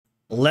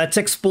Let's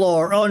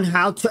explore on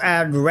how to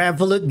add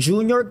Revolut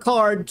Junior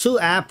Card to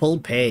Apple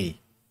Pay.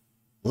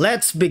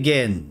 Let's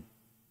begin.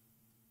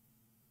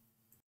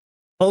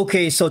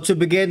 Okay, so to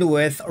begin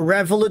with,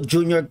 Revolut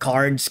Junior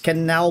Cards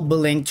can now be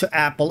linked to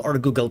Apple or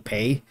Google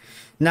Pay.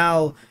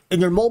 Now,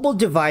 in your mobile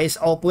device,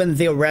 open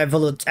the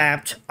Revolut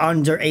app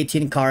under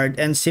 18 card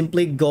and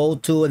simply go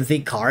to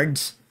the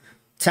cards.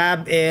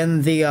 Tab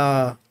in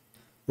the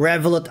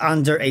Revolut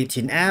under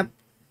 18 app.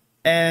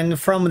 And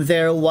from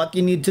there, what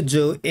you need to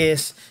do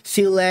is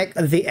select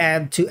the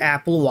Add to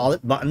Apple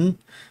Wallet button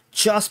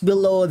just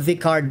below the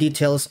card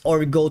details,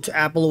 or go to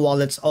Apple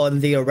Wallets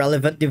on the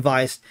relevant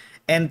device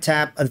and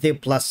tap the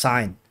plus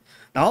sign.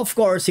 Now, of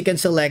course, you can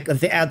select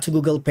the Add to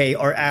Google Pay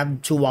or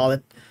Add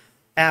to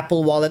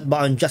Apple Wallet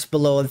button just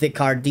below the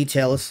card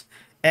details.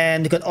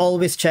 And you can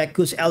always check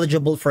who's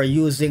eligible for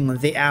using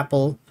the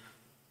Apple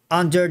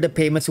under the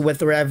Payments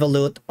with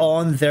Revolut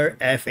on their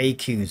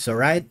FAQs, all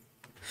right?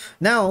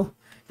 Now,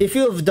 if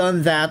you've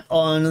done that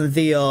on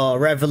the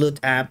Revolut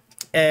app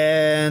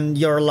and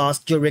you're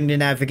lost during the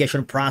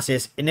navigation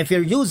process, and if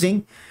you're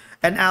using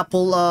an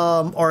Apple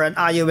or an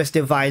iOS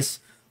device,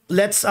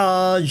 let's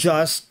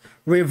just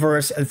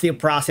reverse the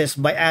process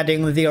by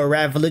adding the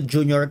Revolut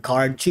Junior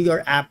Card to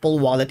your Apple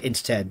Wallet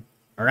instead.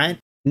 All right.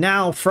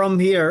 Now, from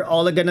here,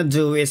 all you're gonna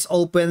do is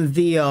open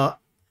the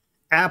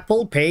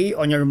Apple Pay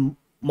on your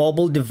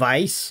mobile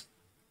device,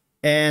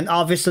 and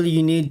obviously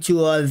you need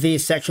to the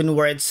section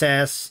where it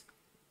says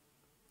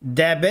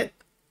debit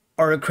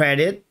or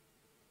credit,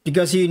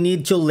 because you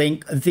need to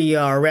link the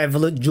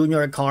Revolut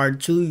Junior Card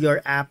to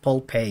your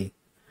Apple Pay.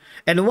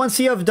 And once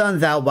you have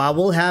done that, what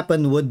will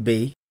happen would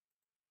be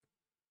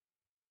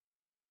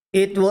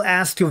it will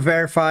ask to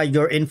verify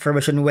your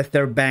information with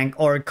their bank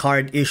or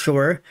card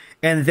issuer.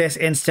 In this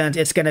instance,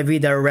 it's going to be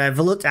the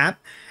Revolut app,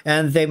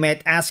 and they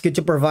might ask you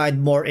to provide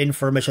more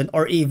information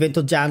or even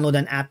to download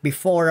an app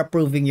before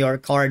approving your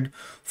card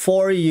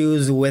for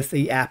use with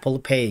the Apple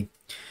Pay.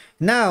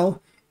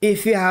 Now,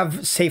 if you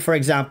have, say for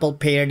example,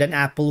 paired an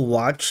Apple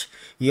Watch,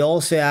 you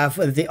also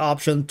have the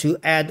option to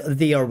add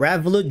the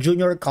Revolut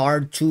Junior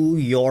Card to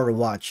your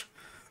watch.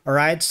 All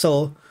right,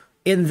 so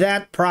in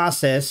that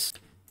process,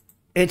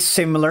 it's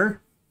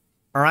similar.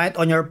 All right,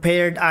 on your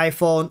paired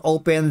iPhone,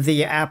 open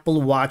the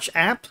Apple Watch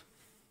app.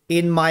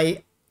 In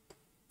my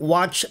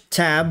watch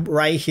tab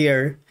right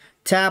here,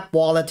 tap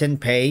Wallet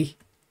and Pay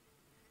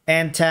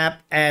and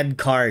tap Add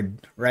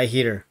Card right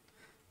here.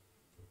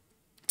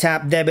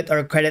 Tap debit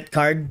or credit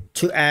card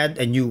to add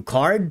a new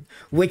card,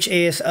 which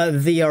is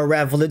the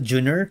Revolut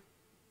Junior.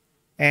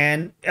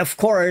 And of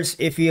course,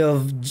 if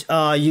you've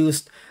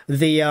used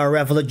the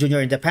Revolut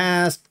Junior in the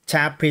past,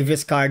 tap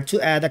previous card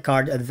to add a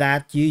card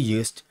that you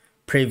used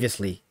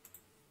previously.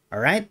 All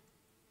right.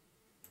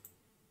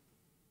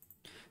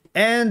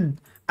 And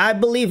I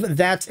believe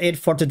that's it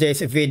for today's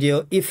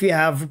video. If you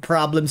have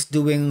problems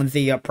doing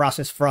the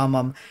process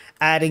from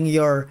adding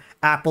your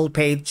Apple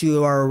Pay to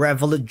your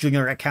Revolut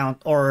Junior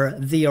account or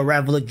the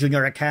Revolut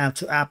Junior account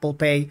to Apple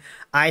Pay,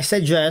 I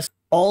suggest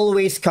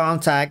always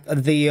contact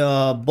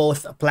the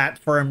both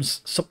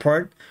platforms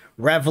support,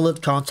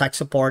 Revolut contact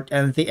support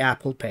and the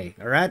Apple Pay.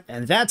 All right,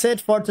 and that's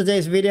it for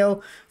today's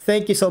video.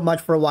 Thank you so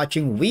much for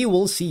watching. We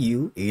will see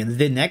you in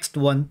the next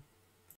one.